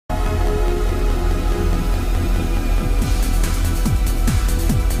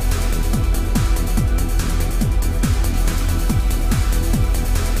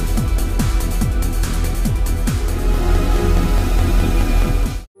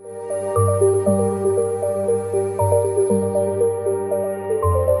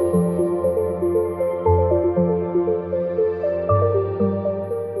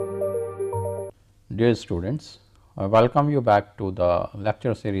Dear students, I welcome you back to the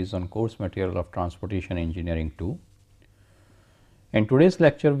lecture series on course material of Transportation Engineering 2. In today's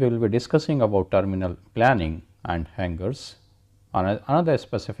lecture, we will be discussing about terminal planning and hangars, another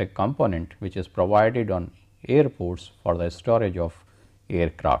specific component which is provided on airports for the storage of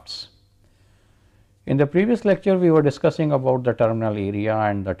aircrafts. In the previous lecture, we were discussing about the terminal area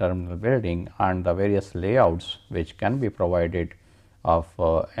and the terminal building and the various layouts which can be provided of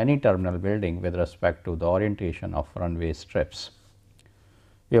any terminal building with respect to the orientation of runway strips.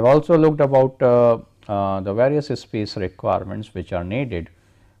 We have also looked about the various space requirements which are needed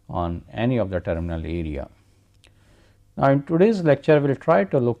on any of the terminal area. Now, in today's lecture, we will try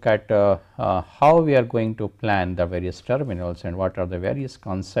to look at how we are going to plan the various terminals and what are the various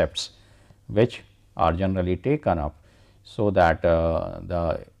concepts which are generally taken up, so that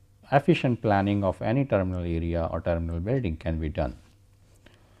the efficient planning of any terminal area or terminal building can be done.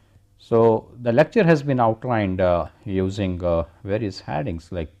 So, the lecture has been outlined using various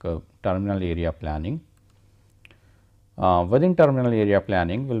headings like terminal area planning. Within terminal area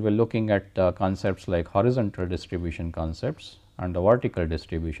planning, we will be looking at concepts like horizontal distribution concepts and the vertical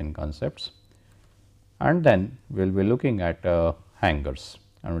distribution concepts, and then we will be looking at hangars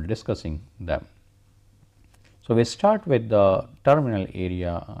and we will be discussing them. So, we start with the terminal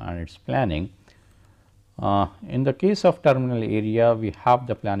area and its planning. In the case of terminal area, we have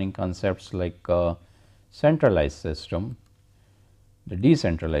the planning concepts like centralized system, the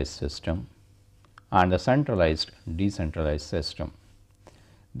decentralized system and the centralized decentralized system.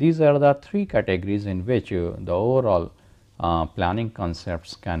 These are the three categories in which the overall planning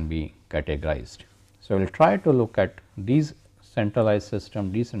concepts can be categorized. So, we will try to look at these centralized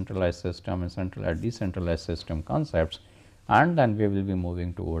system, decentralized system and centralized decentralized system concepts, and then we will be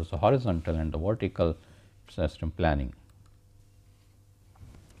moving towards the horizontal and the vertical system planning.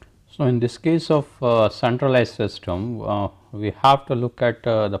 So, in this case of centralized system, we have to look at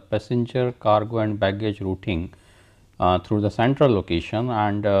the passenger, cargo and baggage routing through the central location,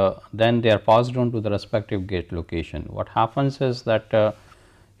 and then they are passed on to the respective gate location. What happens is that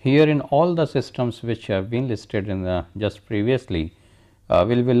here in all the systems which have been listed in just previously,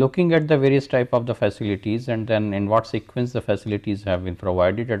 we will be looking at the various type of the facilities and then in what sequence the facilities have been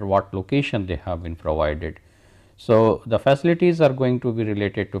provided, at what location they have been provided. So, the facilities are going to be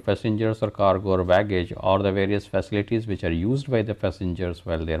related to passengers or cargo or baggage or the various facilities which are used by the passengers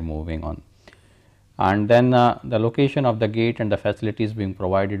while they are moving on, and then the location of the gate and the facilities being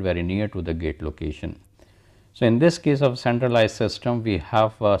provided very near to the gate location. So, in this case of centralized system, we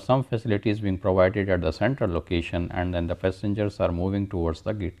have some facilities being provided at the central location and then the passengers are moving towards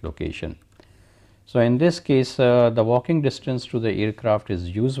the gate location. So, in this case the walking distance to the aircraft is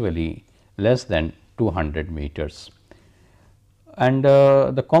usually less than 200 meters, and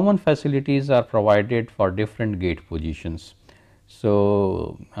the common facilities are provided for different gate positions.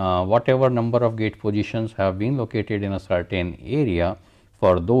 So, whatever number of gate positions have been located in a certain area,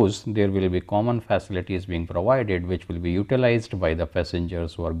 for those there will be common facilities being provided which will be utilized by the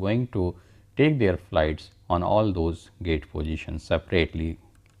passengers who are going to take their flights on all those gate positions separately.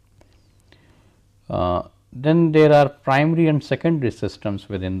 Then there are primary and secondary systems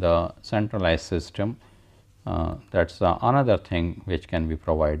within the centralized system. That is another thing which can be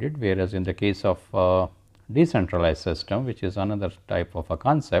provided, whereas in the case of decentralized system, which is another type of a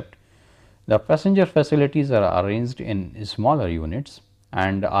concept, the passenger facilities are arranged in smaller units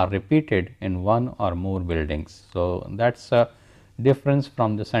and are repeated in one or more buildings. So, that is a difference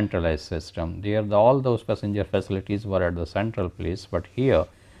from the centralized system. There all those passenger facilities were at the central place, but here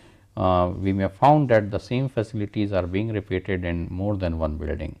we may have found that the same facilities are being repeated in more than one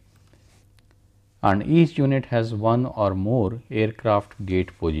building, and each unit has one or more aircraft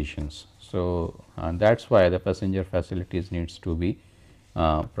gate positions. So, that is why the passenger facilities needs to be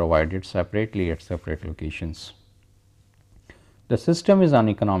provided separately at separate locations. The system is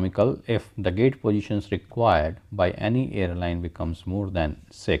uneconomical if the gate positions required by any airline becomes more than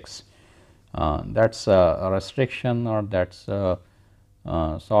 6. That is a restriction, or that is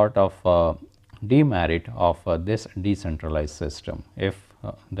a sort of demerit of this decentralized system. If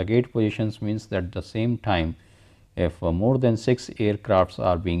the gate positions means that at the same time, if more than 6 aircrafts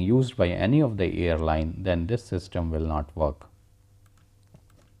are being used by any of the airline, then this system will not work.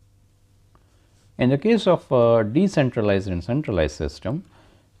 In the case of decentralized and centralized system,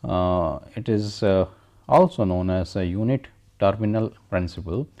 it is also known as a unit terminal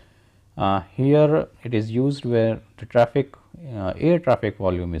principle. Here it is used where the traffic air traffic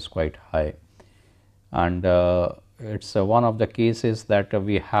volume is quite high, and it is one of the cases that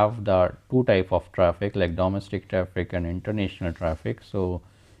we have the two type of traffic like domestic traffic and international traffic. So,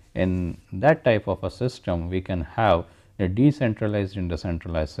 In that type of a system, we can have a decentralized and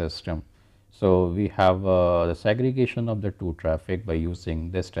decentralized system. So, we have the segregation of the two traffic by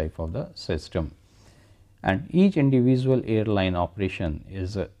using this type of the system, and each individual airline operation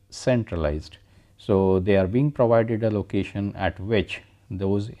is centralized. So, they are being provided a location at which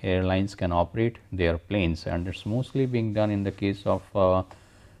those airlines can operate their planes, and it is mostly being done in the case of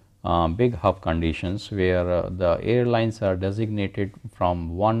big hub conditions, where the airlines are designated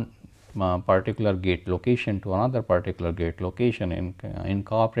from one particular gate location to another particular gate location,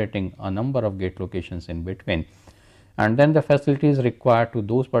 incorporating a number of gate locations in between, and then the facilities required to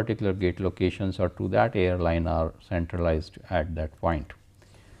those particular gate locations or to that airline are centralized at that point.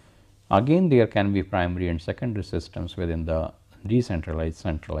 Again, there can be primary and secondary systems within the decentralized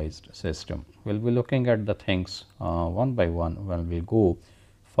centralized system. We will be looking at the things one by one when we go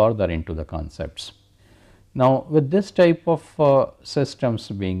further into the concepts. Now, with this type of systems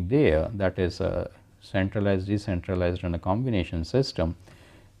being there, that is a centralized, decentralized and a combination system,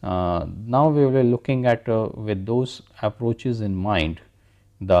 now we will be looking at with those approaches in mind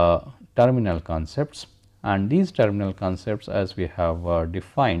the terminal concepts, and these terminal concepts, as we have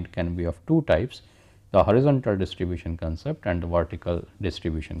defined, can be of two types: the horizontal distribution concept and the vertical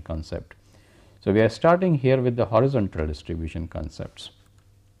distribution concept. So, we are starting here with the horizontal distribution concepts.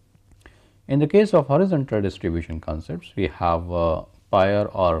 In the case of horizontal distribution concepts, we have a pyre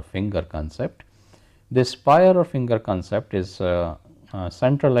or finger concept. This pyre or finger concept is a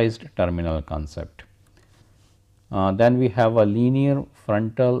centralized terminal concept. Then we have a linear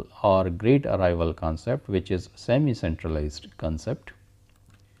frontal or great arrival concept, which is semi centralized concept.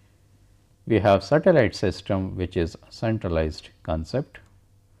 We have satellite system, which is centralized concept.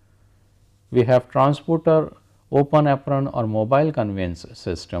 We have transporter, open apron or mobile conveyance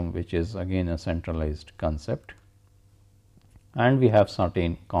system, which is again a centralized concept, and we have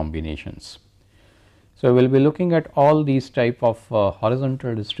certain combinations. So, we will be looking at all these type of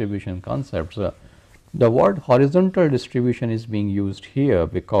horizontal distribution concepts. The word horizontal distribution is being used here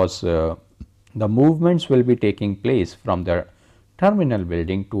because the movements will be taking place from the terminal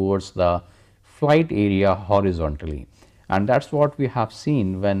building towards the flight area horizontally, and that is what we have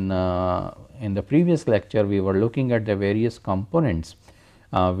seen when in the previous lecture we were looking at the various components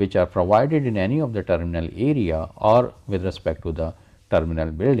which are provided in any of the terminal area or with respect to the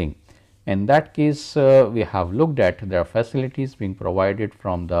terminal building. In that case, we have looked at the facilities being provided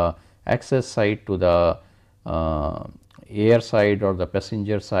from the access side to the air side or the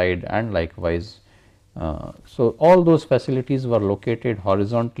passenger side, and likewise. So, all those facilities were located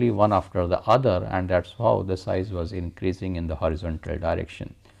horizontally one after the other, and that is how the size was increasing in the horizontal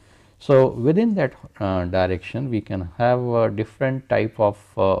direction. So, within that direction we can have different type of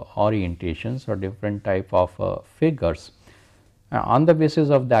orientations or different type of figures. On the basis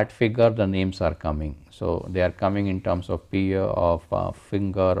of that figure, the names are coming. So, they are coming in terms of pier, of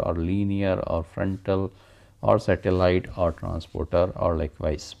finger or linear or frontal or satellite or transporter or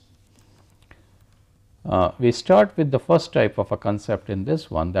likewise. We start with the first type of a concept in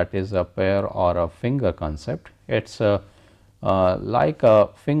this one, that is a pair or a finger concept. It is like a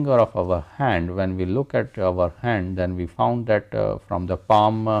finger of our hand. When we look at our hand, then we found that from the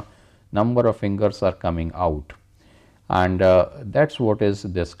palm number of fingers are coming out, and that is what is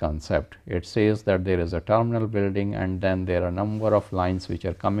this concept. It says that there is a terminal building and then there are a number of lines which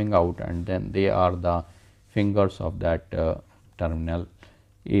are coming out, and then they are the fingers of that terminal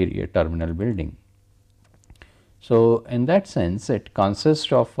area, terminal building. So, in that sense it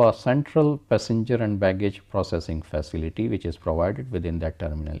consists of a central passenger and baggage processing facility which is provided within that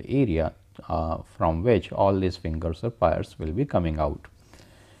terminal area from which all these fingers or pyres will be coming out.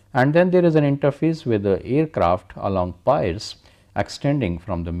 And then there is an interface with the aircraft along pyres extending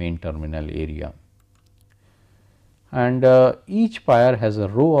from the main terminal area. And each pyre has a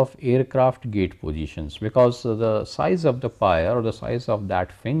row of aircraft gate positions, because the size of the pyre or the size of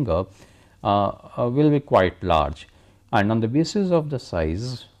that finger will be quite large, and on the basis of the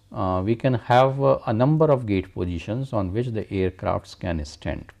size we can have a number of gate positions on which the aircrafts can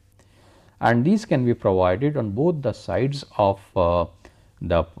stand, and these can be provided on both the sides of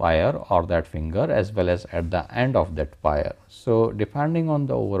the pyre or that finger as well as at the end of that pyre. So, depending on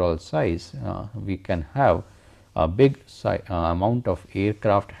the overall size we can have a big amount of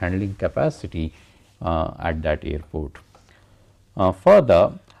aircraft handling capacity at that airport.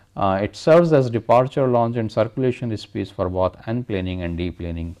 Further, it serves as departure, launch and circulation space for both enplaning and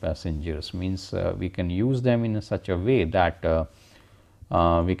deplaning passengers. Means we can use them in such a way that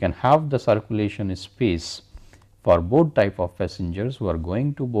we can have the circulation space for both type of passengers who are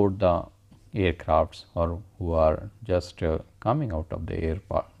going to board the aircrafts or who are just coming out of the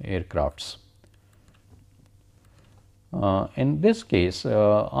aircrafts. In this case,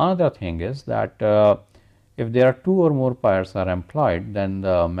 another thing is that if there are two or more piers are employed, then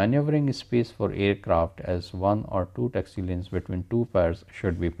the maneuvering space for aircraft as one or two taxi lanes between two piers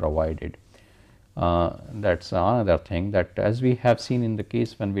should be provided. That's another thing, that as we have seen in the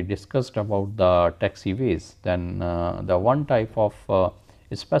case when we discussed about the taxiways, then the one type of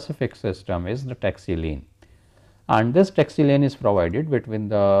specific system is the taxi lane, and this taxi lane is provided between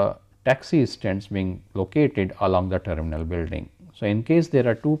the taxi stands being located along the terminal building. So, in case there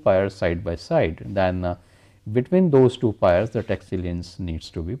are two piers side by side, then between those two piers the taxi lanes needs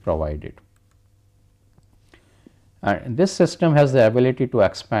to be provided. And this system has the ability to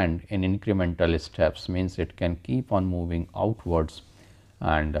expand in incremental steps, means it can keep on moving outwards,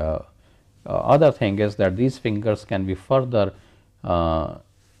 and other thing is that these fingers can be further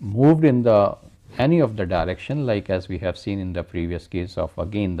moved in the any of the direction, like as we have seen in the previous case of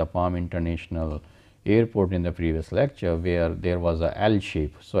again the Palm International Airport in the previous lecture, where there was a L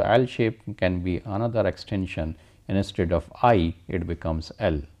shape. So, L shape can be another extension, and instead of I it becomes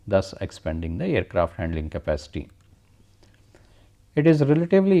L, thus expanding the aircraft handling capacity. It is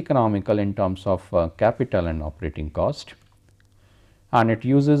relatively economical in terms of capital and operating cost, and it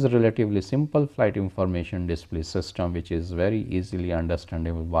uses relatively simple flight information display system, which is very easily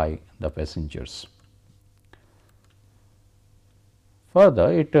understandable by the passengers.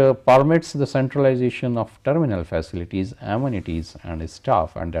 Further, it permits the centralization of terminal facilities, amenities and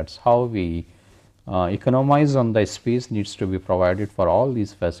staff, and that is how we economize on the space needs to be provided for all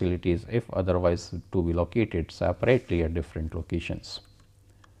these facilities, if otherwise to be located separately at different locations.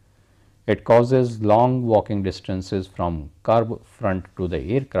 It causes long walking distances from curb front to the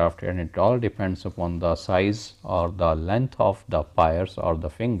aircraft, and it all depends upon the size or the length of the piers or the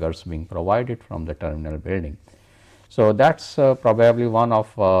fingers being provided from the terminal building. So, that is probably one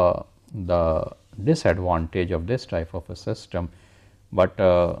of the disadvantage of this type of a system, but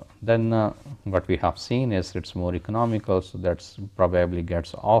then what we have seen is it is more economical. So, that probably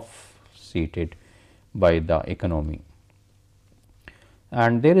gets offseated by the economy.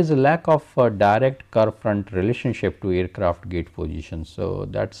 And there is a lack of direct curve front relationship to aircraft gate position. So,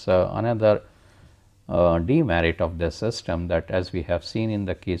 that is another demerit of this system, that as we have seen in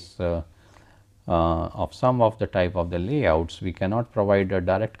the case of some of the type of the layouts, we cannot provide a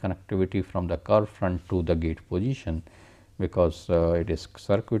direct connectivity from the curve front to the gate position, because it is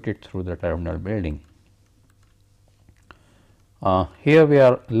circuited through the terminal building. Here we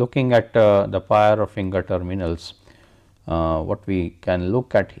are looking at the pier or finger terminals. What we can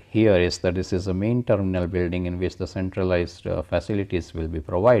look at here is that this is a main terminal building in which the centralized facilities will be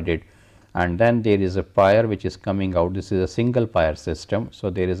provided, and then there is a pier which is coming out. This is a single pier system. So,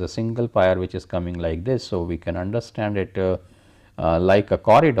 there is a single pier which is coming like this. So, we can understand it like a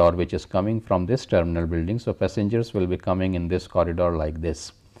corridor which is coming from this terminal building. So, passengers will be coming in this corridor like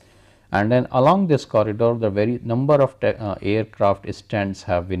this, and then along this corridor the very number of aircraft stands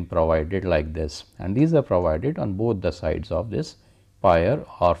have been provided like this, and these are provided on both the sides of this pier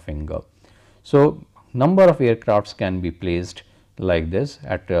or finger. So, number of aircrafts can be placed like this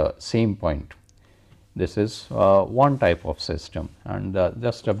at a same point. This is one type of system, and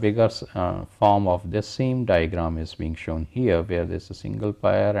just a bigger form of this same diagram is being shown here, where there is a single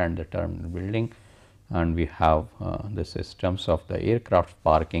pier and the terminal building, and we have the systems of the aircraft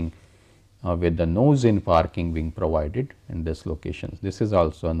parking with the nose in parking being provided in this location. This is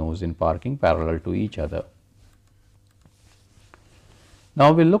also a nose in parking parallel to each other.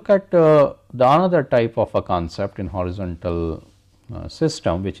 Now, we look at the another type of a concept in horizontal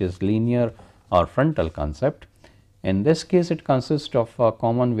system, which is linear or frontal concept. In this case, it consists of a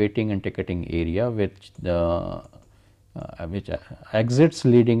common waiting and ticketing area which exits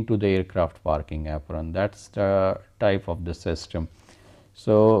leading to the aircraft parking apron. That is the type of the system.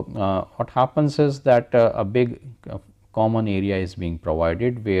 So, what happens is that a big common area is being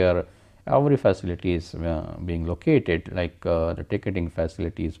provided, where every facility is being located, like the ticketing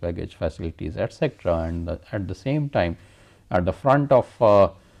facilities, baggage facilities, etc. And at the same time, at the front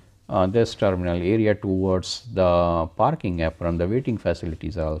of this terminal area towards the parking apron, the waiting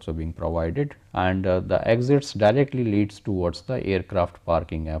facilities are also being provided, and the exits directly leads towards the aircraft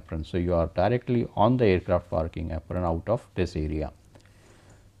parking apron. So, you are directly on the aircraft parking apron out of this area.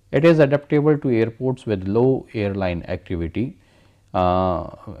 It is adaptable to airports with low airline activity.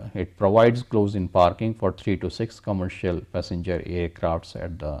 It provides close-in parking for 3 to 6 commercial passenger aircrafts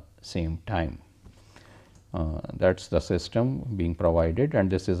at the same time. That is the system being provided, and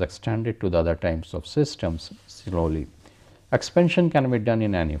this is extended to the other types of systems slowly. Expansion can be done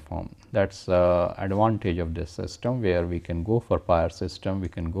in any form. That's the advantage of this system, where we can go for pier system, we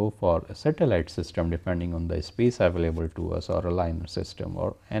can go for a satellite system depending on the space available to us, or a liner system,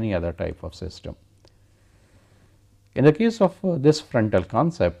 or any other type of system. In the case of this frontal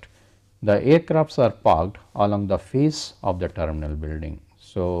concept, the aircrafts are parked along the face of the terminal building.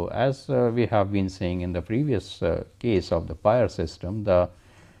 So, as we have been saying in the previous case of the pier system, the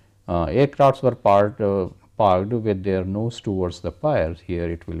aircrafts were parked with their nose towards the pier. Here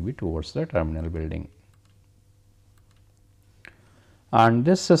it will be towards the terminal building. And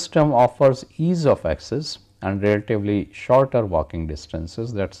this system offers ease of access and relatively shorter walking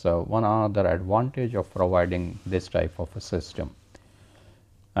distances. That is one other advantage of providing this type of a system.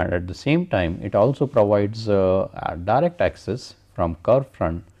 And at the same time, it also provides direct access from curve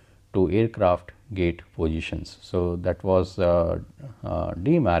front to aircraft gate positions. So, that was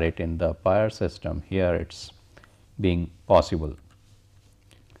demerit in the pier system. Here it is being possible.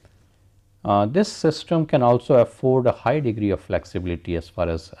 This system can also afford a high degree of flexibility as far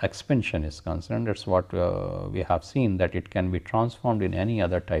as expansion is concerned. That is what we have seen, that it can be transformed in any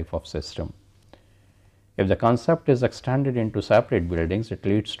other type of system. If the concept is extended into separate buildings, it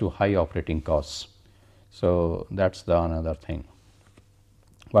leads to high operating costs. So, that is the another thing,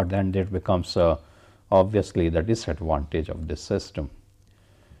 but then that becomes obviously the disadvantage of this system.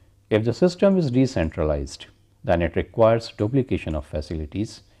 If the system is decentralized, then it requires duplication of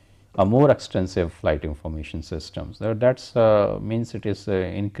facilities, a more extensive flight information systems. That means it is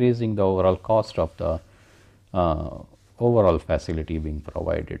increasing the overall cost of the overall facility being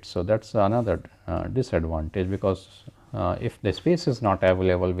provided. So, that is another disadvantage, because if the space is not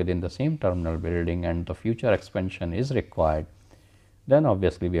available within the same terminal building and the future expansion is required, then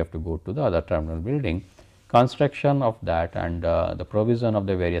obviously we have to go to the other terminal building, construction of that, and the provision of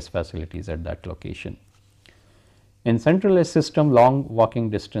the various facilities at that location. In centralized system, long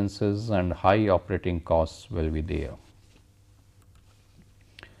walking distances and high operating costs will be there.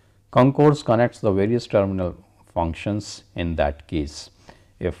 Concourse connects the various terminal functions in that case,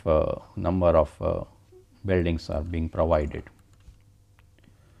 if number of buildings are being provided.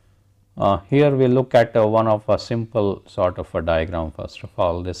 Here we look at one of a simple sort of a diagram. First of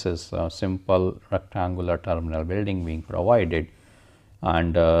all, this is a simple rectangular terminal building being provided,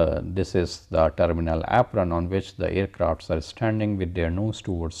 and this is the terminal apron on which the aircrafts are standing with their nose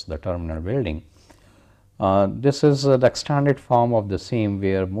towards the terminal building. This is the extended form of the same,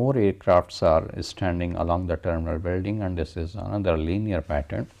 where more aircrafts are standing along the terminal building, and this is another linear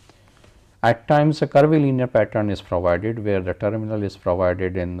pattern. At times a curvilinear pattern is provided, where the terminal is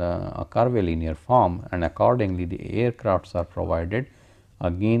provided in a curvilinear form, and accordingly the aircrafts are provided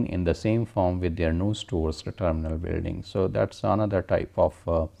again in the same form with their nose towards the terminal building. So, that is another type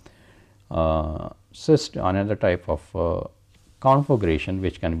of system, another type of configuration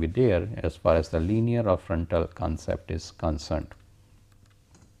which can be there as far as the linear or frontal concept is concerned.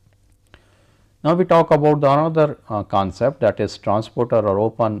 Now, we talk about the another concept, that is transporter or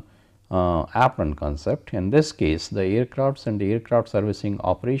open apron concept. In this case, the aircrafts and the aircraft servicing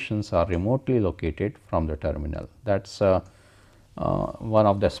operations are remotely located from the terminal. That is one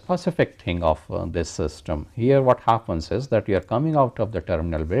of the specific thing of this system. Here what happens is that you are coming out of the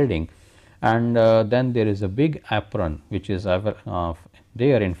terminal building, and then there is a big apron which is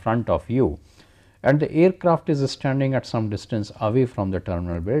there in front of you, and the aircraft is standing at some distance away from the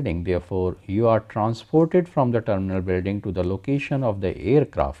terminal building. Therefore, you are transported from the terminal building to the location of the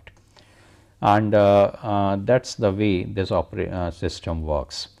aircraft, and that is the way this system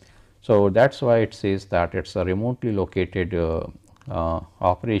works. So, that is why it says that it is a remotely located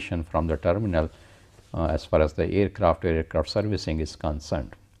operation from the terminal as far as the aircraft or aircraft servicing is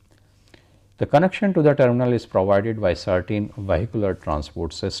concerned. The connection to the terminal is provided by certain vehicular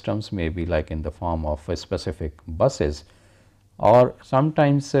transport systems, maybe like in the form of specific buses, or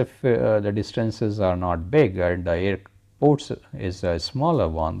sometimes if the distances are not big and the airports is a smaller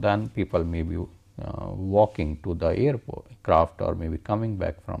one, then people may be walking to the aircraft or maybe coming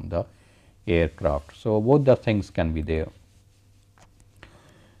back from the aircraft. So, both the things can be there.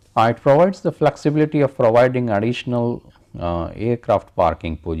 It provides the flexibility of providing additional aircraft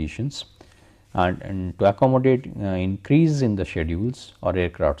parking positions and to accommodate increase in the schedules or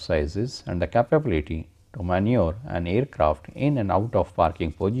aircraft sizes, and the capability to maneuver an aircraft in and out of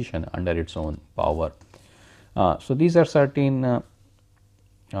parking position under its own power. So, these are certain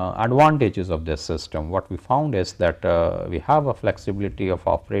advantages of this system. What we found is that we have a flexibility of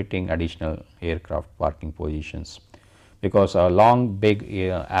operating additional aircraft parking positions, because a long big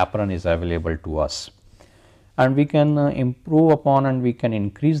apron is available to us, and we can improve upon and we can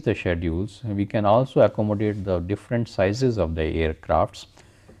increase the schedules. We can also accommodate the different sizes of the aircrafts,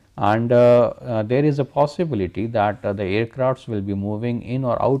 and there is a possibility that the aircrafts will be moving in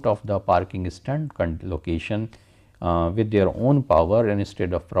or out of the parking stand location with their own power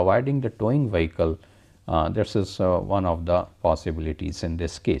instead of providing the towing vehicle. This is one of the possibilities in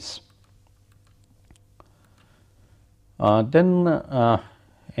this case. Then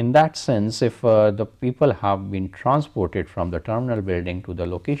in that sense, if the people have been transported from the terminal building to the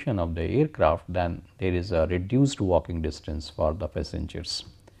location of the aircraft, then there is a reduced walking distance for the passengers,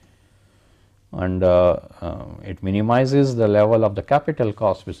 and it minimizes the level of the capital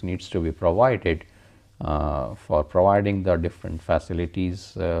cost which needs to be provided for providing the different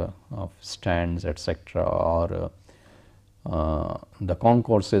facilities of stands, etc., or the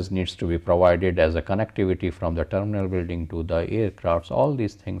concourses needs to be provided as a connectivity from the terminal building to the aircrafts. All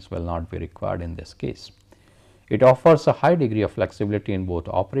these things will not be required in this case. It offers a high degree of flexibility in both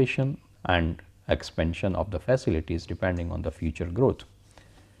operation and expansion of the facilities depending on the future growth.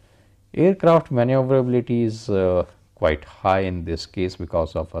 Aircraft maneuverability is quite high in this case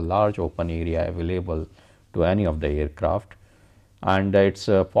because of a large open area available to any of the aircraft, and it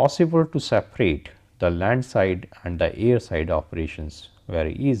is possible to separate the land side and the air side operations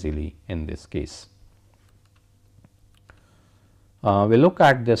very easily in this case. We look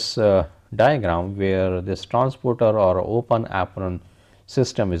at this diagram where this transporter or open apron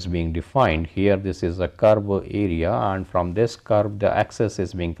system is being defined. Here this is a curb area, and from this curb the access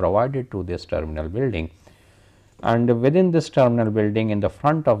is being provided to this terminal building, and within this terminal building in the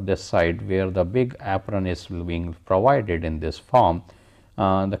front of this side where the big apron is being provided in this form,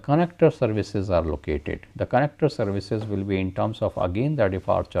 the connector services are located. The connector services will be in terms of again the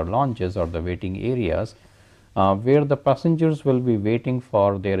departure lounges or the waiting areas where the passengers will be waiting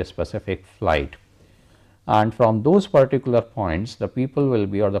for their specific flight, and from those particular points the people will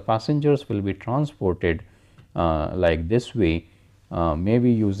be or the passengers will be transported like this way,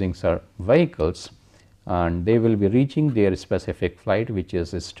 maybe using vehicles, and they will be reaching their specific flight which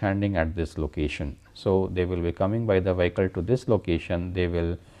is standing at this location. So, they will be coming by the vehicle to this location, they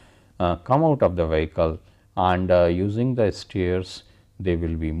will come out of the vehicle, and using the stairs they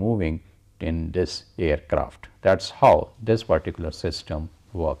will be moving in this aircraft. That is how this particular system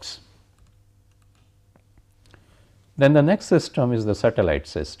works. Then the next system is the satellite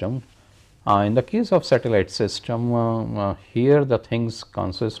system. In the case of satellite system, here the things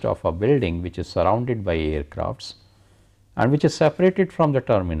consist of a building which is surrounded by aircrafts and which is separated from the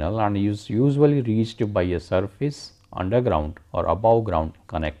terminal and is usually reached by a surface, underground or above ground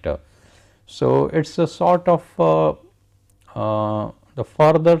connector. So, it is a sort of the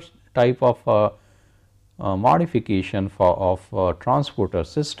further type of modification of transporter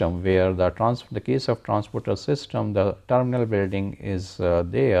system, where the case of transporter system the terminal building is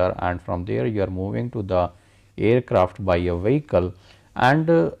there, and from there you are moving to the aircraft by a vehicle,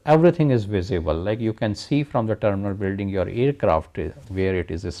 and everything is visible, like you can see from the terminal building your aircraft where it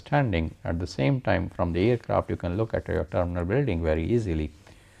is standing. At the same time from the aircraft you can look at your terminal building very easily.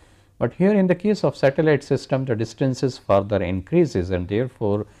 But here in the case of satellite system the distances further increases, and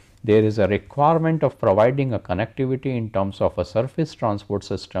therefore there is a requirement of providing a connectivity in terms of a surface transport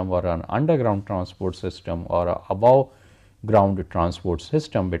system or an underground transport system or a above ground transport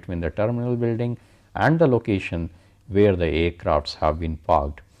system between the terminal building and the location where the aircrafts have been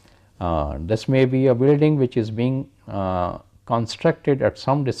parked. This may be a building which is being constructed at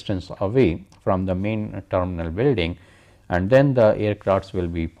some distance away from the main terminal building, and then the aircrafts will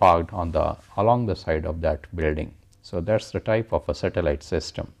be parked on the along the side of that building. So, that is the type of a satellite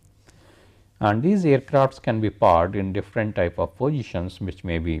system. And these aircrafts can be parked in different type of positions which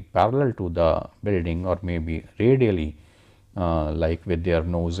may be parallel to the building or may be radially like with their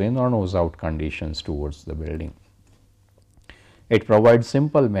nose in or nose out conditions towards the building. It provides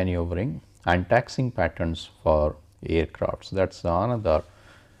simple maneuvering and taxiing patterns for aircrafts. That is another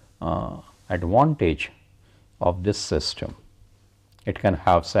advantage of this system. It can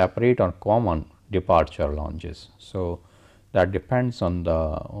have separate or common departure lounges. So, that depends on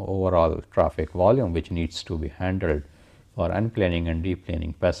the overall traffic volume which needs to be handled for unplaning and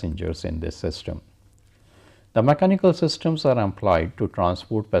deplaning passengers in this system. The mechanical systems are employed to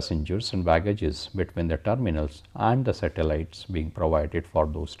transport passengers and baggages between the terminals and the satellites being provided for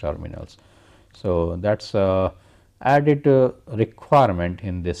those terminals. So, that is a added requirement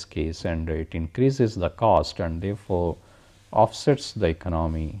in this case, and it increases the cost and therefore offsets the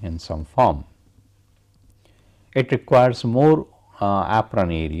economy in some form. It requires more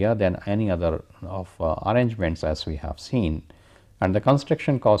apron area than any other of arrangements as we have seen, and the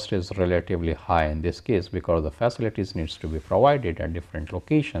construction cost is relatively high in this case because the facilities needs to be provided at different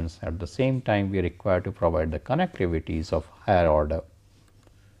locations. At the same time, we require to provide the connectivities of higher order.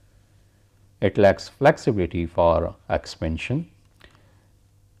 It lacks flexibility for expansion,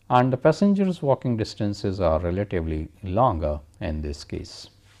 and the passengers walking distances are relatively longer in this case.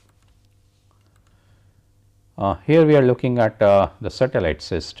 Here we are looking at the satellite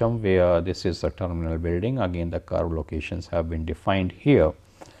system, where this is the terminal building. Again, the curve locations have been defined here,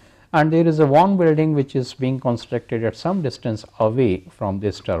 and there is a one building which is being constructed at some distance away from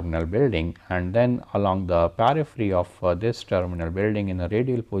this terminal building, and then along the periphery of this terminal building in a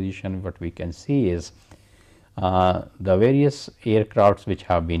radial position, what we can see is the various aircrafts which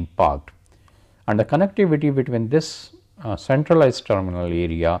have been parked, and the connectivity between this centralized terminal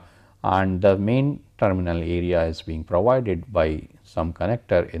area and the main terminal area is being provided by some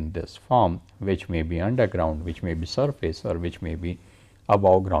connector in this form, which may be underground, which may be surface, or which may be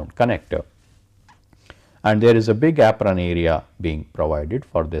above ground connector. And there is a big apron area being provided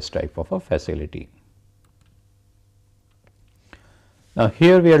for this type of a facility. Now,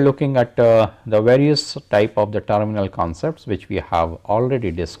 here we are looking at the various type of the terminal concepts which we have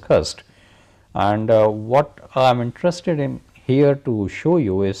already discussed, and what I am interested in here to show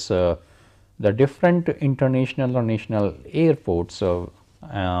you is the different international or national airports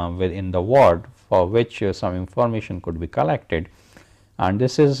within the world for which some information could be collected. And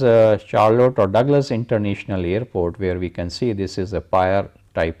this is Charlotte or Douglas International Airport, where we can see this is a pier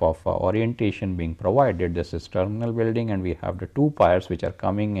type of orientation being provided. This is terminal building, and we have the two piers which are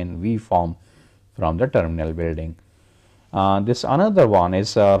coming in V form from the terminal building. This another one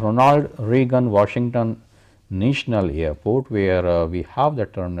is Ronald Reagan Washington National Airport, where we have the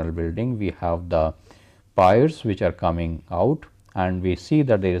terminal building, we have the piers which are coming out, and we see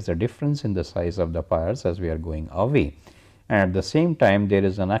that there is a difference in the size of the piers as we are going away. And at the same time, there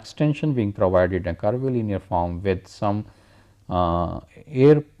is an extension being provided in curvilinear form with some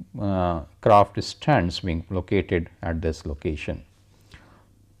aircraft stands being located at this location.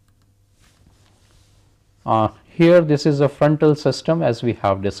 Here this is a frontal system as we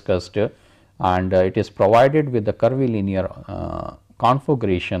have discussed, and it is provided with the curvilinear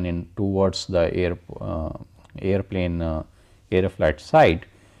configuration in towards the airplane airflight side,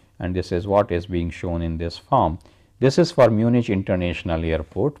 and this is what is being shown in this form. This is for Munich International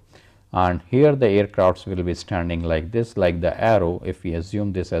Airport, and here the aircrafts will be standing like this, like the arrow, if we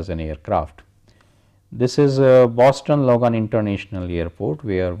assume this as an aircraft. This is Boston Logan International Airport,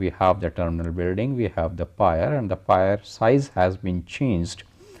 where we have the terminal building, we have the pier, and the pier size has been changed,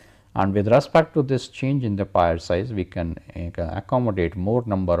 and with respect to this change in the pier size, we can accommodate more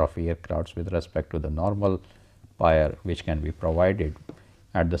number of aircrafts with respect to the normal pier which can be provided.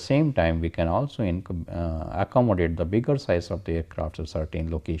 At the same time, we can also accommodate the bigger size of the aircraft at certain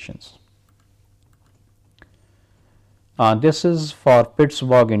locations. This is for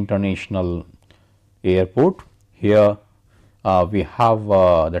Pittsburgh International Airport. Here we have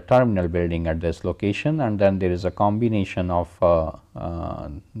the terminal building at this location, and then there is a combination of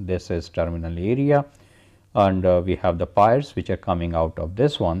this is terminal area, and we have the piers which are coming out of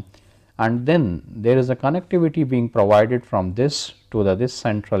this one, and then there is a connectivity being provided from this to this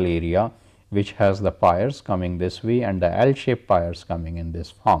central area, which has the piers coming this way and the L-shaped piers coming in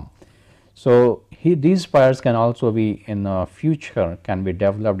this form. So, these piers can also be in future can be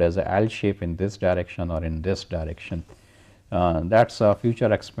developed as a L shape in this direction or in this direction. That is a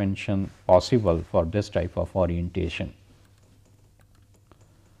future expansion possible for this type of orientation.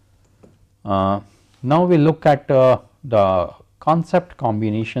 Now, we look at the concept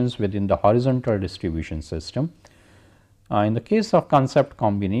combinations within the horizontal distribution system. In the case of concept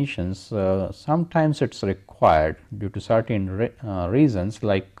combinations, sometimes it is required due to certain reasons,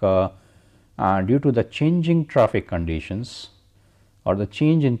 like due to the changing traffic conditions or the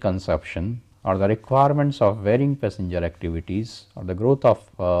change in consumption or the requirements of varying passenger activities or the growth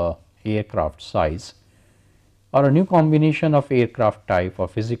of aircraft size or a new combination of aircraft type or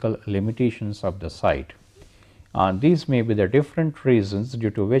physical limitations of the site. These may be the different reasons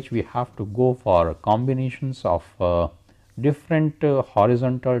due to which we have to go for combinations of different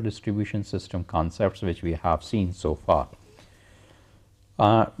horizontal distribution system concepts which we have seen so far.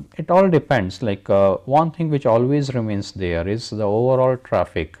 It all depends, like one thing which always remains there is the overall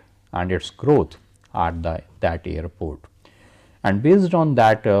traffic and its growth at that airport, and based on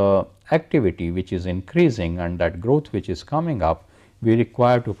that activity which is increasing and that growth which is coming up, we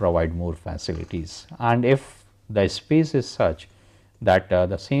require to provide more facilities. And if the space is such that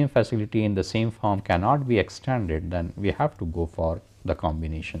the same facility in the same form cannot be extended, then we have to go for the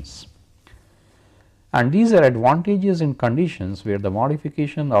combinations. and these are advantages in conditions where the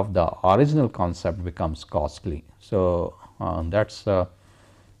modification of the original concept becomes costly. So, that is a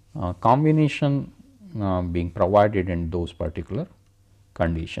combination being provided in those particular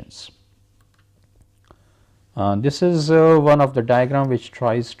conditions. This is one of the diagram which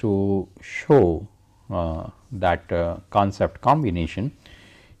tries to show that concept combination.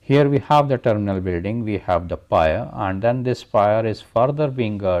 Here we have the terminal building, we have the pier, and then this pier is further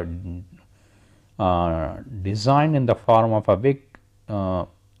being designed in the form of a big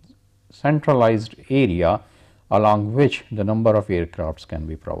centralized area along which the number of aircrafts can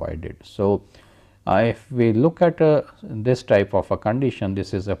be provided. So, if we look at this type of a condition,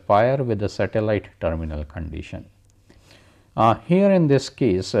 this is a pier with a satellite terminal condition. Here in this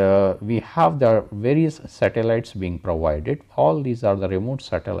case, we have the various satellites being provided. All these are the remote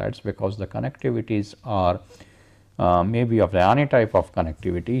satellites because the connectivities are maybe of the any type of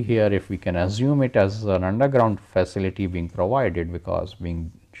connectivity. Here, if we can assume it as an underground facility being provided, because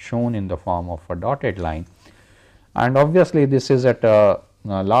being shown in the form of a dotted line, and obviously this is at a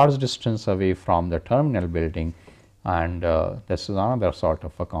large distance away from the terminal building, and this is another sort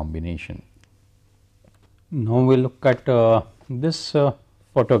of a combination. Now, we look at this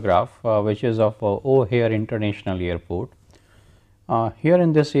photograph which is of O'Hare International Airport. Here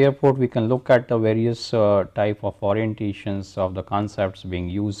in this airport we can look at the various type of orientations of the concepts being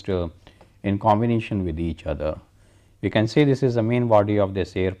used in combination with each other. We can say this is the main body of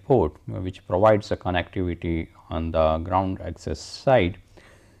this airport which provides a connectivity on the ground access side,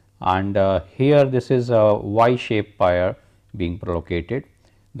 and here this is a Y shaped pier being located.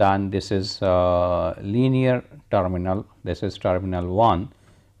 Then this is linear terminal, this is terminal 1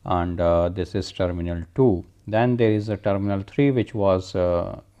 and this is terminal 2. Then there is a terminal 3 which was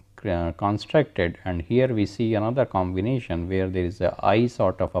constructed, and here we see another combination where there is a I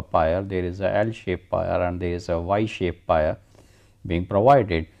sort of a pier, there is a L shaped pier and there is a Y shaped pier being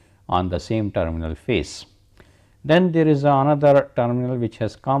provided on the same terminal face. Then there is another terminal which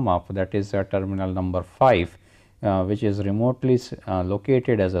has come up, that is a terminal number 5, which is remotely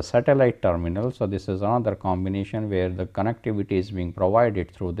located as a satellite terminal. So, this is another combination where the connectivity is being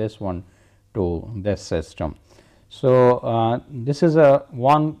provided through this one to this system. So, this is a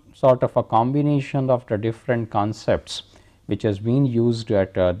one sort of a combination of the different concepts which has been used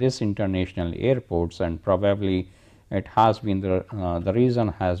at this international airports, and probably it has been the reason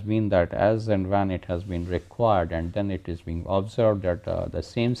has been that as and when it has been required, and then it is being observed that the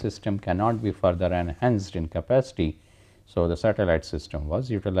same system cannot be further enhanced in capacity. So, the satellite system was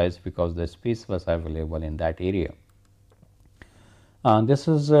utilized because the space was available in that area. This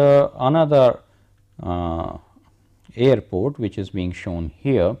is another airport which is being shown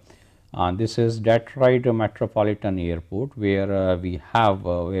here. This is Detroit Metropolitan Airport, where we have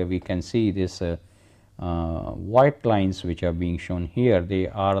where we can see this white lines which are being shown here. They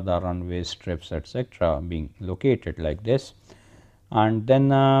are the runway strips etc. being located like this, and then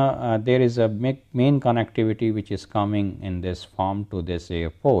there is a main connectivity which is coming in this form to this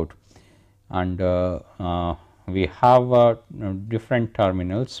airport, and we have different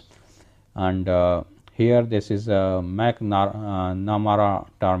terminals, and here this is a McNamara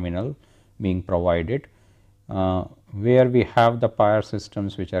terminal being provided, where we have the pier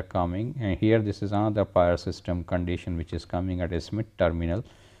systems which are coming, and here this is another pier system condition which is coming at a Smith terminal,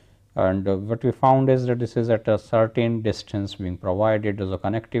 and what we found is that this is at a certain distance being provided, so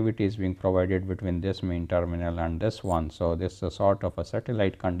connectivity is being provided between this main terminal and this one. So, this is a sort of a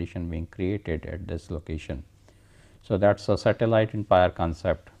satellite condition being created at this location. So, that is a satellite and pier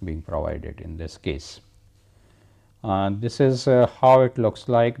concept being provided in this case. This is how it looks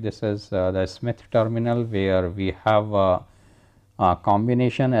like. This is the Smith terminal, where we have a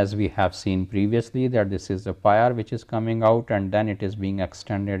combination, as we have seen previously, that this is a pier which is coming out and then it is being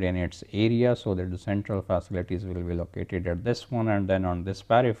extended in its area. So, that the central facilities will be located at this one, and then on this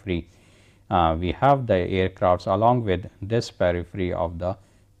periphery we have the aircrafts along with this periphery of the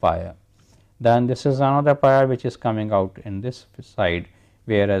pier. Then this is another pier which is coming out in this side,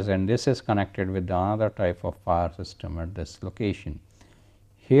 whereas and this is connected with the another type of pier system at this location.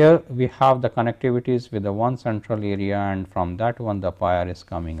 Here we have the connectivities with the one central area, and from that one the pier is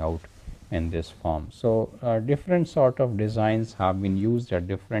coming out in this form. So, different sort of designs have been used at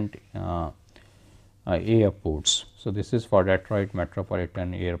different airports. So, this is for Detroit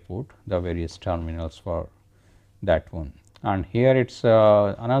Metropolitan Airport, the various terminals for that one. And here it is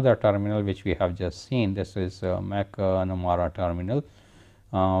another terminal which we have just seen. This is McNamara terminal,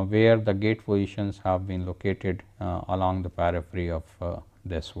 where the gate positions have been located along the periphery of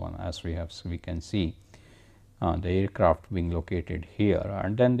this one, as we can see. the aircraft being located here,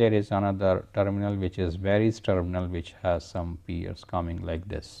 and then there is another terminal which is Berry's terminal, which has some piers coming like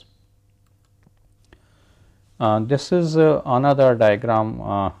this. This is another diagram,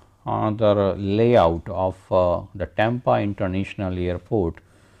 another layout of the Tampa International Airport,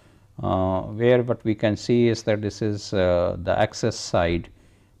 where what we can see is that this is the access side,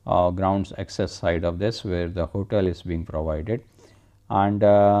 grounds access side of this, where the hotel is being provided, and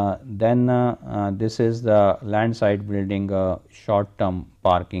then this is the land side building, short term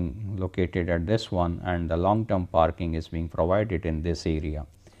parking located at this one, and the long term parking is being provided in this area.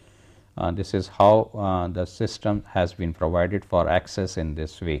 This is how the system has been provided for access in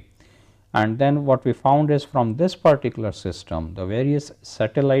this way. And then what we found is, from this particular system, the various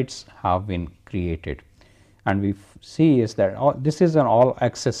satellites have been created, and we see is that this is an all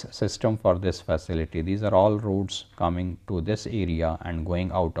access system for this facility. These are all roads coming to this area and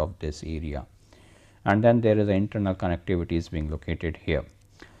going out of this area, and then there is an internal connectivity is being located here.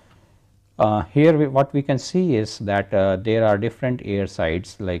 Here what we can see is that there are different air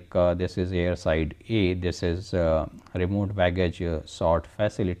sides, like this is air side A, this is remote baggage sort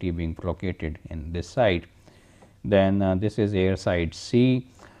facility being located in this side. Then this is air side C,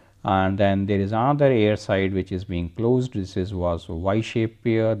 and then there is another air side which is being closed. This is was Y shaped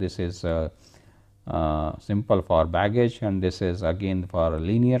pier, this is simple for baggage, and this is again for a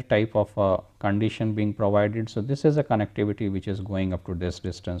linear type of condition being provided. So, this is a connectivity which is going up to this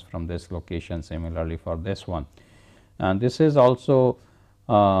distance from this location. Similarly, for this one, and this is also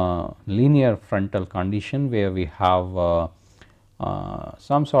linear frontal condition, where we have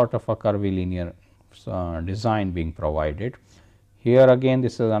some sort of a curvilinear design being provided. Here again,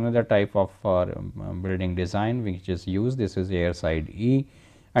 this is another type of building design which is used. This is air side E.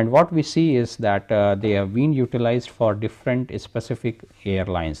 And what we see is that they have been utilized for different specific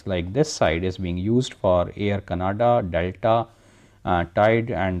airlines, like this side is being used for Air Canada, Delta, Tide,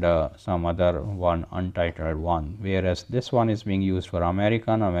 and some other one untitled one, whereas this one is being used for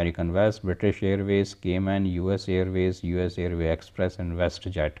American, American West, British Airways, Cayman, US Airways, US Airway Express, and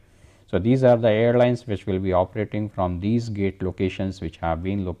WestJet. So, these are the airlines which will be operating from these gate locations which have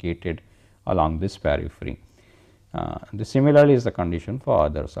been located along this periphery. This similarly is the condition for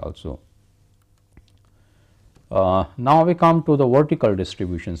others also. Now, we come to the vertical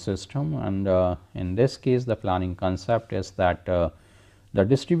distribution system, and in this case the planning concept is that the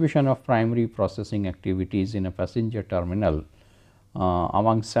distribution of primary processing activities in a passenger terminal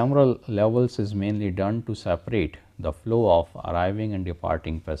among several levels is mainly done to separate the flow of arriving and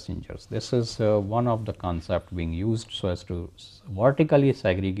departing passengers. This is one of the concept being used so as to vertically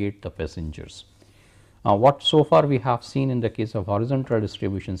segregate the passengers. What so far we have seen in the case of horizontal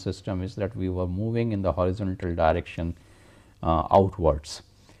distribution system is that we were moving in the horizontal direction outwards.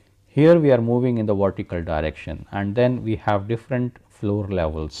 Here we are moving in the vertical direction, and then we have different floor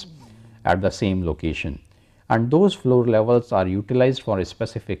levels at the same location, and those floor levels are utilized for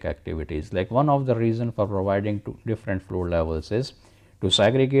specific activities. Like one of the reason for providing two different floor levels is to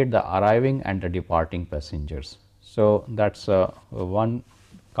segregate the arriving and the departing passengers. So, that is one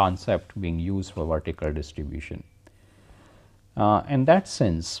concept being used for vertical distribution. In that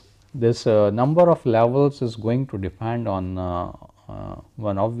sense, this number of levels is going to depend on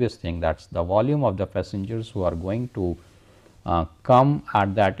one obvious thing, that is the volume of the passengers who are going to come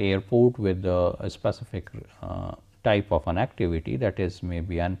at that airport with a specific type of an activity, that is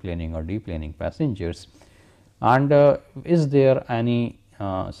maybe unplaning or deplaning passengers, and is there any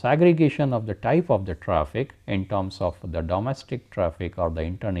segregation of the type of the traffic in terms of the domestic traffic or the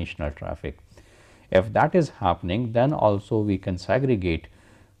international traffic. If that is happening, then also we can segregate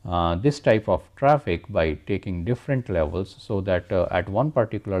this type of traffic by taking different levels, so that at one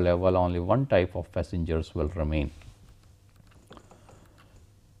particular level only one type of passengers will remain.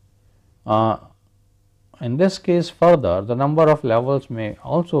 In this case, further the number of levels may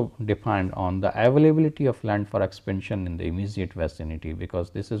also depend on the availability of land for expansion in the immediate vicinity, because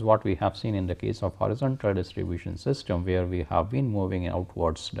this is what we have seen in the case of horizontal distribution system, where we have been moving in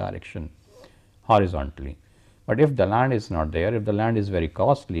outwards direction horizontally. But if the land is not there, if the land is very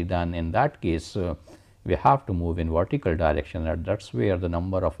costly, then in that case we have to move in vertical direction, and that is where the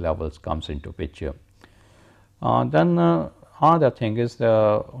number of levels comes into picture. Then another thing is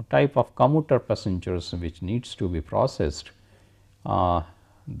the type of commuter passengers which needs to be processed.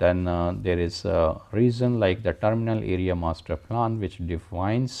 Then there is a reason like the terminal area master plan, which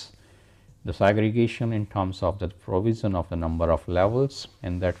defines the segregation in terms of the provision of the number of levels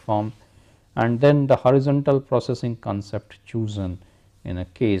in that form, and then the horizontal processing concept chosen in a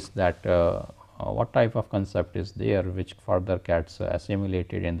case that what type of concept is there which further gets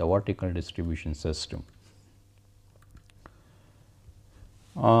assimilated in the vertical distribution system.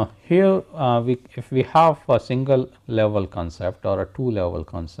 Here if we have a single level concept or a two level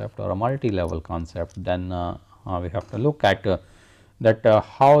concept or a multi level concept, then we have to look at that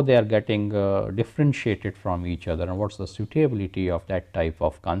how they are getting differentiated from each other and what is the suitability of that type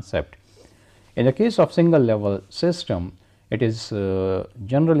of concept. In the case of single level system, it is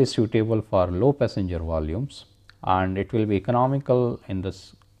generally suitable for low passenger volumes, and it will be economical in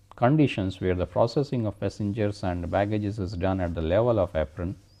this conditions where the processing of passengers and baggages is done at the level of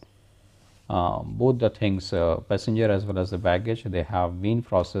apron. Both the things, passenger as well as the baggage, they have been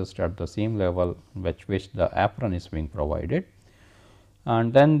processed at the same level which the apron is being provided.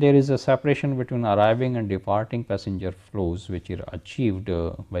 And then there is a separation between arriving and departing passenger flows, which are achieved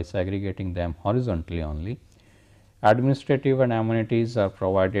by segregating them horizontally only. Administrative and amenities are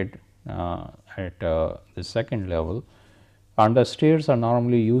provided at the second level, and the stairs are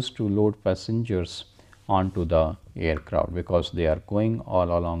normally used to load passengers onto the aircraft because they are going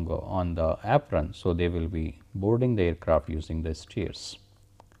all along on the apron. So, they will be boarding the aircraft using the stairs.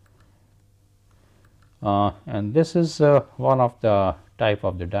 And this is one of the type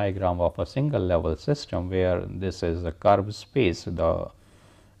of the diagram of a single level system, where this is a curved space. The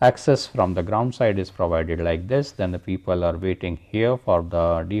access from the ground side is provided like this, then the people are waiting here for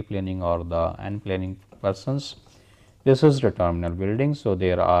the deplaning or the enplaning persons. This is the terminal building. So,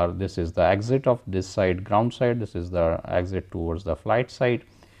 there are, this is the exit of this side, ground side, this is the exit towards the flight side,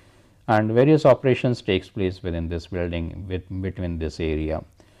 and various operations takes place within this building between this area.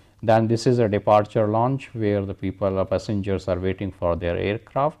 Then this is a departure launch, where the people or passengers are waiting for their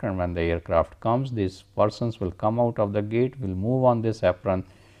aircraft, and when the aircraft comes, these persons will come out of the gate, will move on this apron,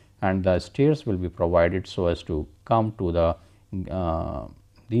 and the stairs will be provided so as to come to the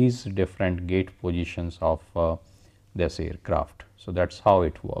these different gate positions of this aircraft. So, that is how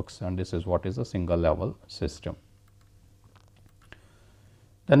it works, and this is what is a single level system.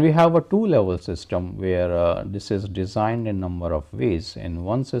 Then we have a two level system, where this is designed in number of ways. In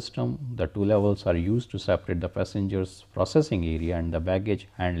one system, the two levels are used to separate the passengers processing area and the baggage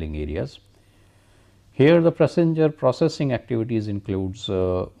handling areas. Here the passenger processing activities includes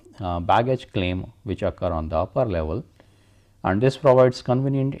baggage claim, which occur on the upper level, and this provides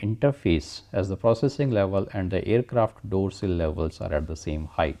convenient interface as the processing level and the aircraft door sill levels are at the same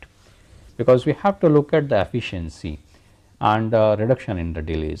height, because we have to look at the efficiency and reduction in the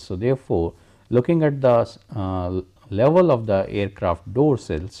delays. So, therefore, looking at the level of the aircraft door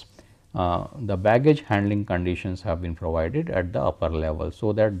sills, the baggage handling conditions have been provided at the upper level,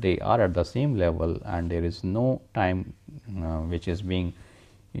 so that they are at the same level and there is no time which is being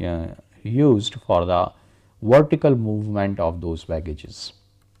used for the vertical movement of those baggages.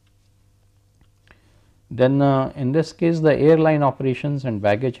 Then in this case, the airline operations and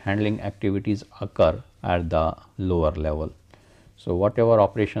baggage handling activities occur at the lower level. So, whatever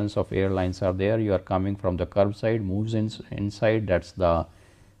operations of airlines are there, you are coming from the curve side, moves inside, that is the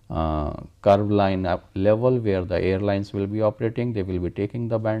curve line up level where the airlines will be operating. They will be taking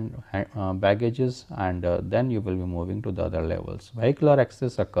the baggages, and then you will be moving to the other levels. Vehicular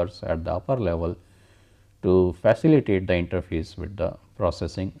access occurs at the upper level to facilitate the interface with the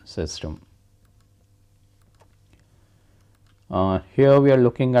processing system. Here we are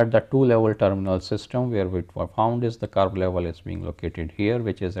looking at the two level terminal system, where we found is the curve level is being located here,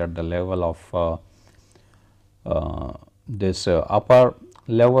 which is at the level of this upper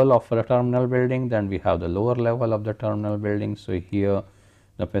level of the terminal building. Then we have the lower level of the terminal building. So, here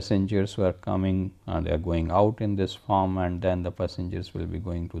the passengers who are coming, they are going out in this form, and then the passengers will be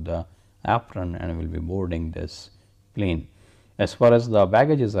going to the apron and will be boarding this plane. As far as the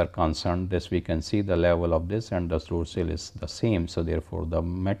baggages are concerned, this we can see the level of this and the door sill is the same. So, therefore, the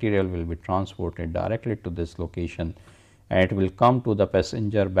material will be transported directly to this location, and it will come to the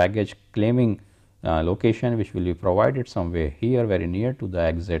passenger baggage claiming location, which will be provided somewhere here very near to the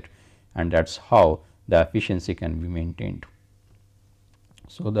exit, and that is how the efficiency can be maintained.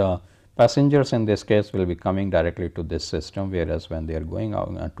 So, the passengers in this case will be coming directly to this system, whereas when they are going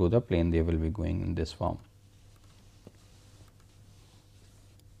out to the plane, they will be going in this form.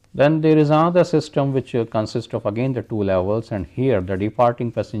 Then there is another system which consists of again the two levels, and here the departing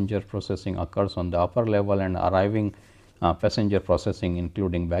passenger processing occurs on the upper level and arriving passenger processing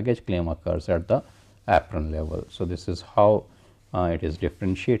including baggage claim occurs at the apron level. So, this is how it is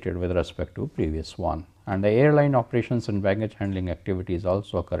differentiated with respect to previous one, and the airline operations and baggage handling activities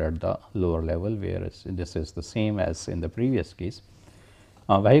also occur at the lower level, whereas this is the same as in the previous case.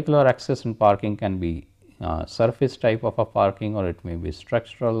 Vehicular access and parking can be surface type of a parking, or it may be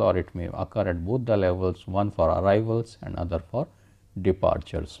structural, or it may occur at both the levels, one for arrivals and other for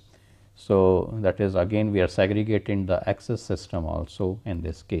departures. So, that is again we are segregating the access system also in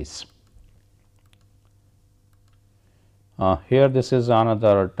this case. Here this is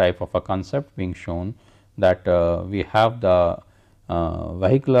another type of a concept being shown, that we have the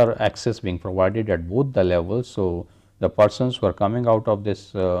vehicular access being provided at both the levels. So, the persons who are coming out of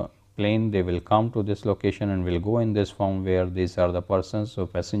this plane, they will come to this location and will go in this form, where these are the persons. So,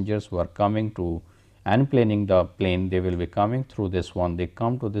 passengers who are coming to and planing the plane, they will be coming through this one. They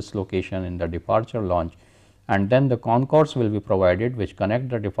come to this location in the departure launch, and then the concourse will be provided which connect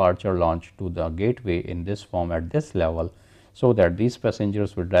the departure launch to the gateway in this form at this level, so that these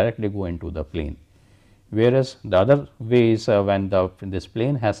passengers will directly go into the plane. Whereas, the other way is when this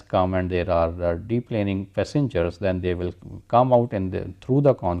plane has come and there are deplaning passengers, then they will come out through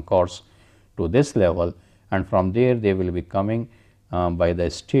the concourse to this level, and from there they will be coming by the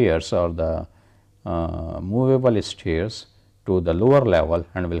stairs or the movable stairs to the lower level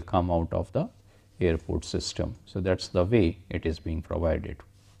and will come out of the airport system. So, that is the way it is being provided.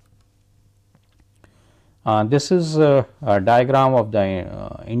 This is a diagram of the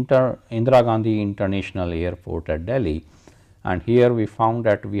Indira Gandhi International Airport at Delhi, and here we found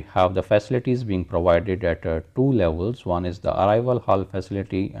that we have the facilities being provided at two levels. One is the arrival hall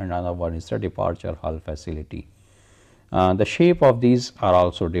facility and another one is the departure hall facility. The shape of these are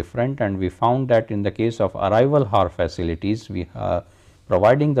also different, and we found that in the case of arrival hall facilities, we are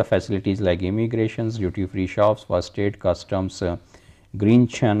providing the facilities like immigrations, duty free shops, first aid, customs, green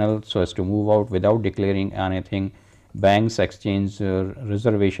channel so as to move out without declaring anything, banks, exchange,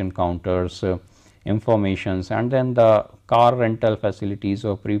 reservation counters, informations, and then the car rental facilities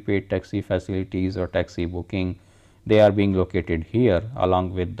or prepaid taxi facilities or taxi booking, they are being located here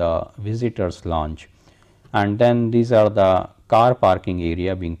along with the visitors lounge. And then these are the car parking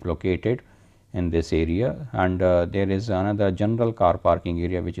area being located in this area, and there is another general car parking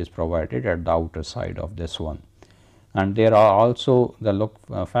area which is provided at the outer side of this one. And there are also the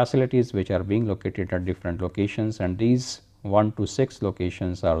facilities which are being located at different locations, and these 1 to 6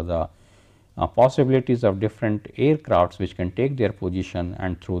 locations are the possibilities of different aircrafts which can take their position,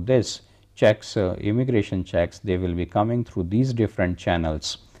 and through this checks, immigration checks, they will be coming through these different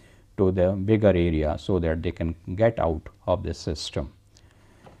channels to the bigger area, so that they can get out of this system.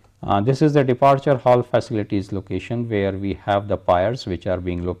 This is the departure hall facilities location, where we have the piers which are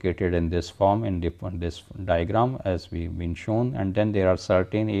being located in this form in this diagram as we have been shown, and then there are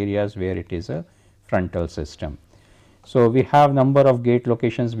certain areas where it is a frontal system. So, we have number of gate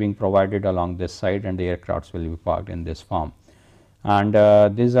locations being provided along this side, and the aircrafts will be parked in this form. And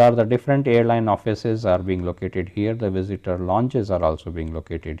these are the different airline offices are being located here. The visitor lounges are also being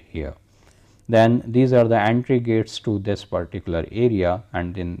located here. Then these are the entry gates to this particular area,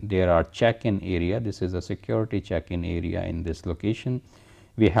 and then there are check-in area. This is a security check-in area in this location.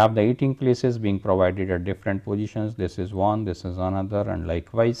 We have the eating places being provided at different positions. This is one, this is another, and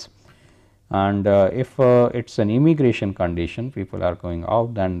likewise. And if it is an immigration condition, people are going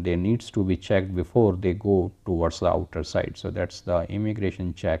out, then they needs to be checked before they go towards the outer side. So, that is the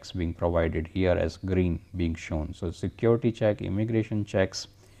immigration checks being provided here as green being shown. So, security check, immigration checks,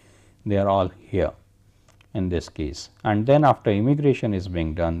 they are all here in this case. And then after immigration is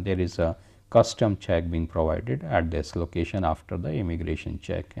being done, there is a custom check being provided at this location after the immigration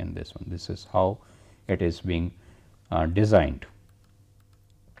check in this one. This is how it is being designed.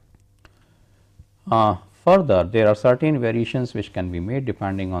 Further, there are certain variations which can be made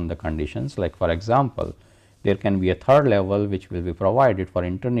depending on the conditions, like for example, there can be a third level which will be provided for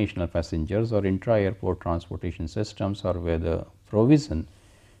international passengers or intra-airport transportation systems, or with a provision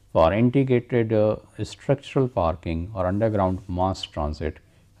for integrated structural parking or underground mass transit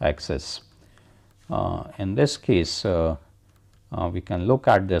access. In this case, we can look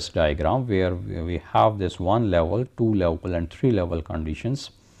at this diagram where we have this 1 level, 2 level and 3 level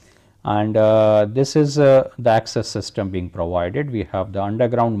conditions, and this is the access system being provided. We have the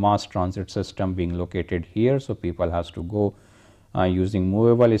underground mass transit system being located here. So, people has to go using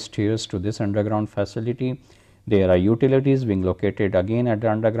movable stairs to this underground facility. There are utilities being located again at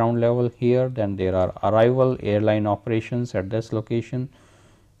the underground level here. Then there are arrival airline operations at this location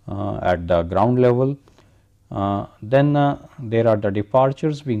at the ground level. Then there are the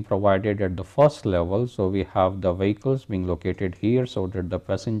departures being provided at the first level. So, we have the vehicles being located here, so that the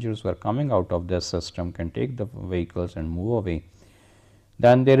passengers who are coming out of this system can take the vehicles and move away.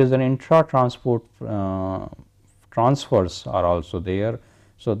 Then there is an intra transport transfers are also there.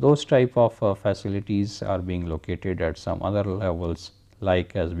 So, those type of facilities are being located at some other levels,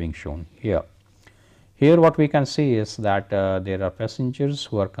 like as being shown here. Here what we can see is that there are passengers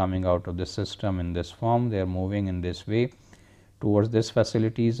who are coming out of the system in this form. They are moving in this way towards this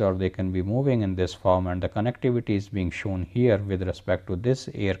facilities, or they can be moving in this form, and the connectivity is being shown here with respect to this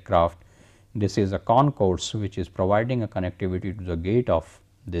aircraft. This is a concourse which is providing a connectivity to the gate of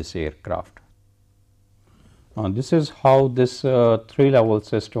this aircraft. This is how this 3-level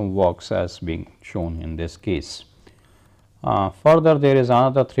system works as being shown in this case. Further, there is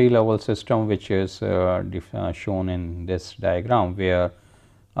another 3-level system which is shown in this diagram, where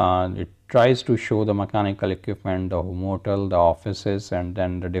it tries to show the mechanical equipment, the motel, the offices, and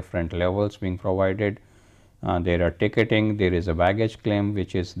then the different levels being provided. There are ticketing, there is a baggage claim,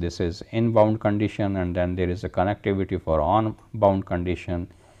 which is this is inbound condition, and then there is a connectivity for onbound condition.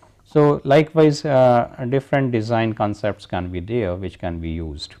 So, likewise different design concepts can be there which can be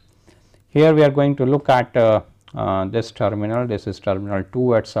used. Here we are going to look at this terminal. This is terminal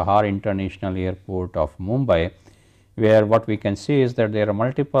 2 at Sahar International Airport of Mumbai, where what we can see is that there are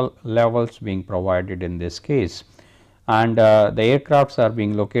multiple levels being provided in this case, and the aircrafts are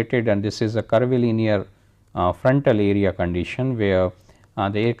being located, and this is a curvilinear frontal area condition, where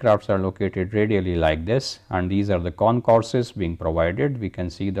the aircrafts are located radially like this, and these are the concourses being provided. We can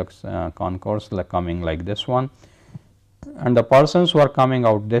see the concourse coming like this one, and the persons who are coming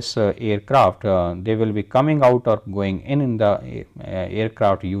out this aircraft, they will be coming out or going in the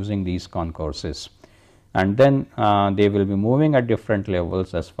aircraft using these concourses, and then they will be moving at different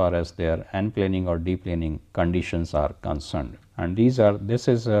levels as far as their enplaning or deplaning conditions are concerned. And this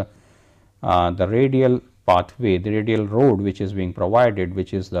is the radial pathway, the radial road which is being provided,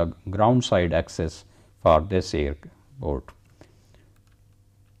 which is the ground side access for this airport.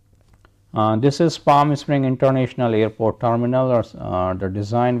 This is Palm Spring International Airport Terminal, or the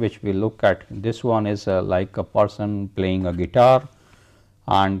design which we look at. This one is like a person playing a guitar,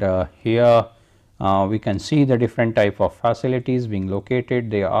 and here we can see the different type of facilities being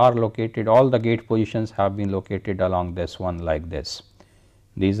located. They are located, all the gate positions have been located along this one like this.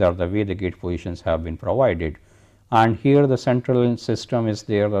 These are the way the gate positions have been provided, and here the central system is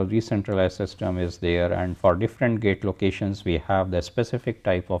there, the decentralized system is there, and for different gate locations we have the specific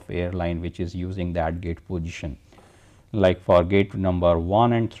type of airline which is using that gate position. Like for gate number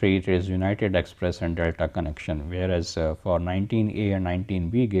 1 and 3, it is United Express and Delta connection, whereas for 19A and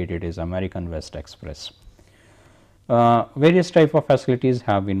 19B gate it is American West Express. Various type of facilities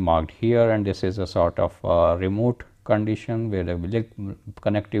have been marked here, and this is a sort of remote condition where the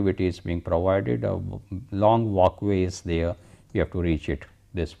connectivity is being provided. A long walkway is there, you have to reach it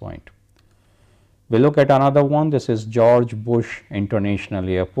this point. We look at another one. This is George Bush International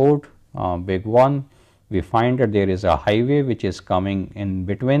Airport, big one. We find that there is a highway which is coming in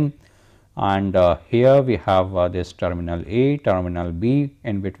between, and here we have this terminal A, terminal B.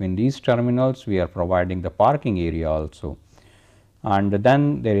 In between these terminals we are providing the parking area also, and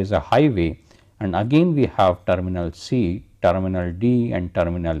then there is a highway, and again we have terminal C, terminal D, and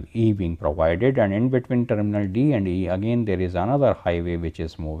terminal E being provided, and in between terminal D and E again there is another highway which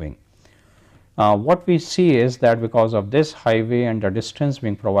is moving. What we see is that because of this highway and the distance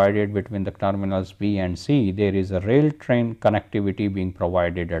being provided between the terminals B and C, there is a rail train connectivity being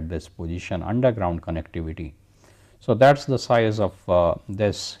provided at this position, underground connectivity. So, that is the size of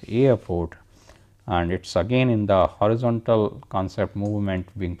this airport, and it is again in the horizontal concept movement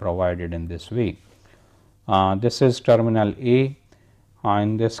being provided in this way. This is terminal A.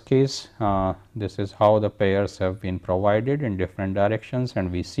 In this case, this is how the pairs have been provided in different directions,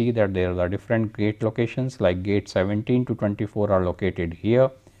 and we see that there are different gate locations, like gate 17 to 24 are located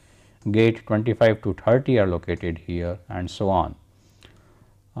here, gate 25 to 30 are located here, and so on.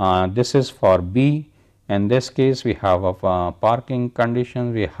 This is for B. In this case, we have a parking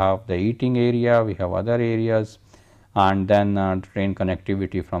condition, we have the eating area, we have other areas, and then train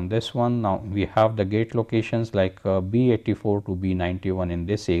connectivity from this one. Now, we have the gate locations like B84 to B91 in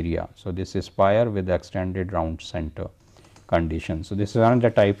this area. So, this is spire with the extended round center condition. So, this is another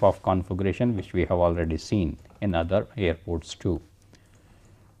type of configuration which we have already seen in other airports too.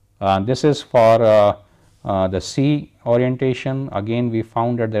 This is for the C orientation. Again, we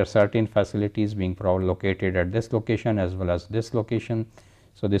found that there are certain facilities being located at this location as well as this location.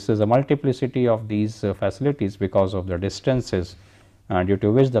 So, this is a multiplicity of these facilities because of the distances due to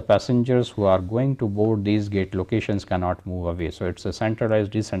which the passengers who are going to board these gate locations cannot move away. So, it is a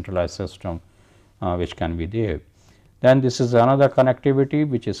centralized decentralized system which can be there. Then this is another connectivity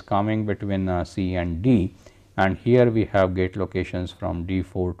which is coming between C and D, and here we have gate locations from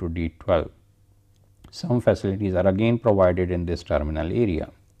D4 to D12. Some facilities are again provided in this terminal area,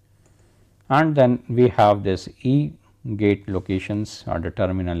 and then we have this E gate locations or the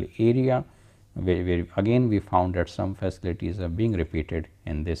terminal area, where again we found that some facilities are being repeated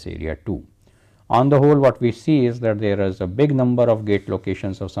in this area too. On the whole, what we see is that there is a big number of gate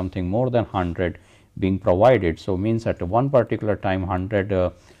locations of something more than 100 being provided. So, means at one particular time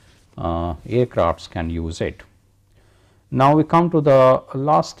 100 aircrafts can use it. Now, we come to the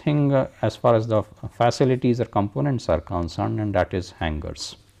last thing as far as the facilities or components are concerned, and that is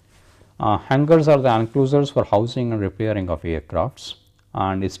hangars. Hangars are the enclosures for housing and repairing of aircrafts,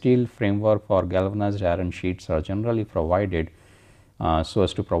 and steel framework for galvanized iron sheets are generally provided so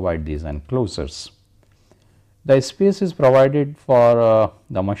as to provide these enclosures. The space is provided for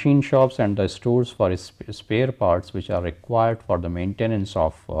the machine shops and the stores for spare parts which are required for the maintenance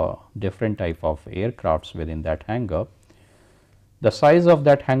of different type of aircrafts within that hangar. The size of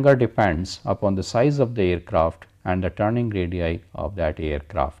that hangar depends upon the size of the aircraft and the turning radii of that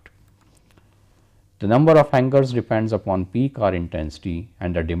aircraft. The number of hangars depends upon peak hour intensity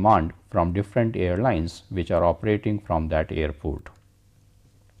and the demand from different airlines which are operating from that airport.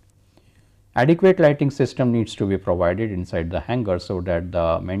 Adequate lighting system needs to be provided inside the hangar so that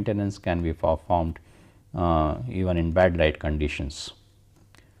the maintenance can be performed even in bad light conditions.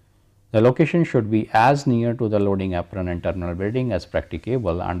 The location should be as near to the loading apron and terminal building as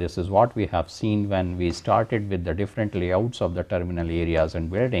practicable, and this is what we have seen when we started with the different layouts of the terminal areas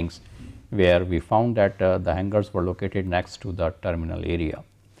and buildings, where we found that the hangars were located next to the terminal area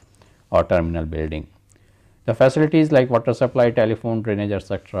or terminal building. The facilities like water supply, telephone, drainage,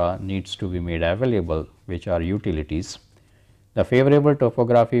 etc. needs to be made available, which are utilities. The favorable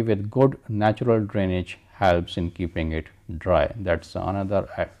topography with good natural drainage helps in keeping it dry. That is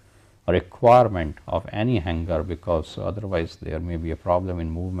another requirement of any hangar, because otherwise there may be a problem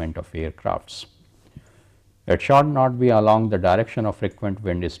in movement of aircrafts. It should not be along the direction of frequent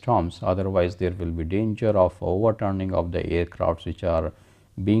wind storms, otherwise there will be danger of overturning of the aircrafts which are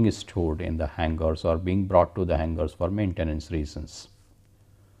being stored in the hangars or being brought to the hangars for maintenance reasons.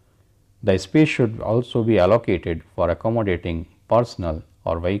 The space should also be allocated for accommodating personnel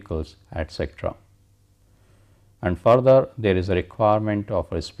or vehicles, etc. And further, there is a requirement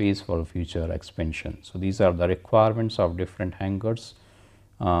of a space for future expansion. So, these are the requirements of different hangars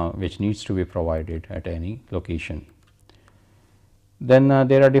which needs to be provided at any location. Then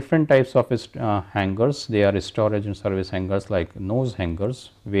there are different types of hangars. They are storage and service hangars like nose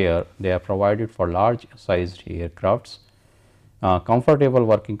hangars, where they are provided for large sized aircrafts. Comfortable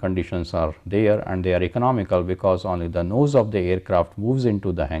working conditions are there, and they are economical because only the nose of the aircraft moves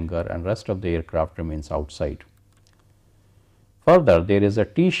into the hangar and rest of the aircraft remains outside. Further, there is a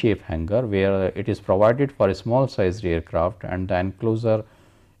T-shaped hangar where it is provided for a small sized aircraft, and the enclosure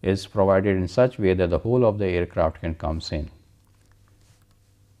is provided in such way that the whole of the aircraft can come in.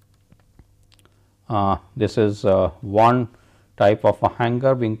 This is one type of a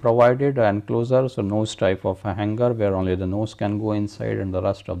hangar being provided, enclosure. So, nose type of a hangar where only the nose can go inside and the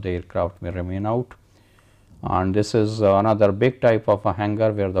rest of the aircraft may remain out. And this is another big type of a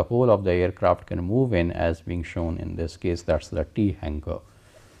hangar where the whole of the aircraft can move in, as being shown in this case, that is the T hangar.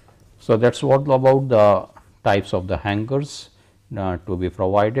 So, that is what about the types of the hangars to be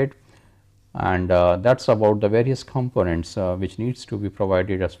provided, and that is about the various components which needs to be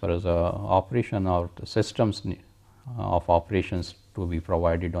provided as far as operation or the systems of operations to be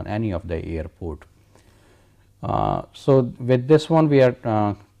provided on any of the airport. So, with this one we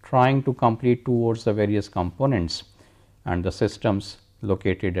are trying to complete towards the various components and the systems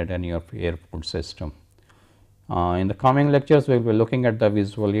located at any of airport system. In the coming lectures we will be looking at the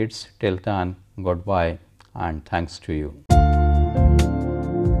visual aids. Till then, goodbye and thanks to you.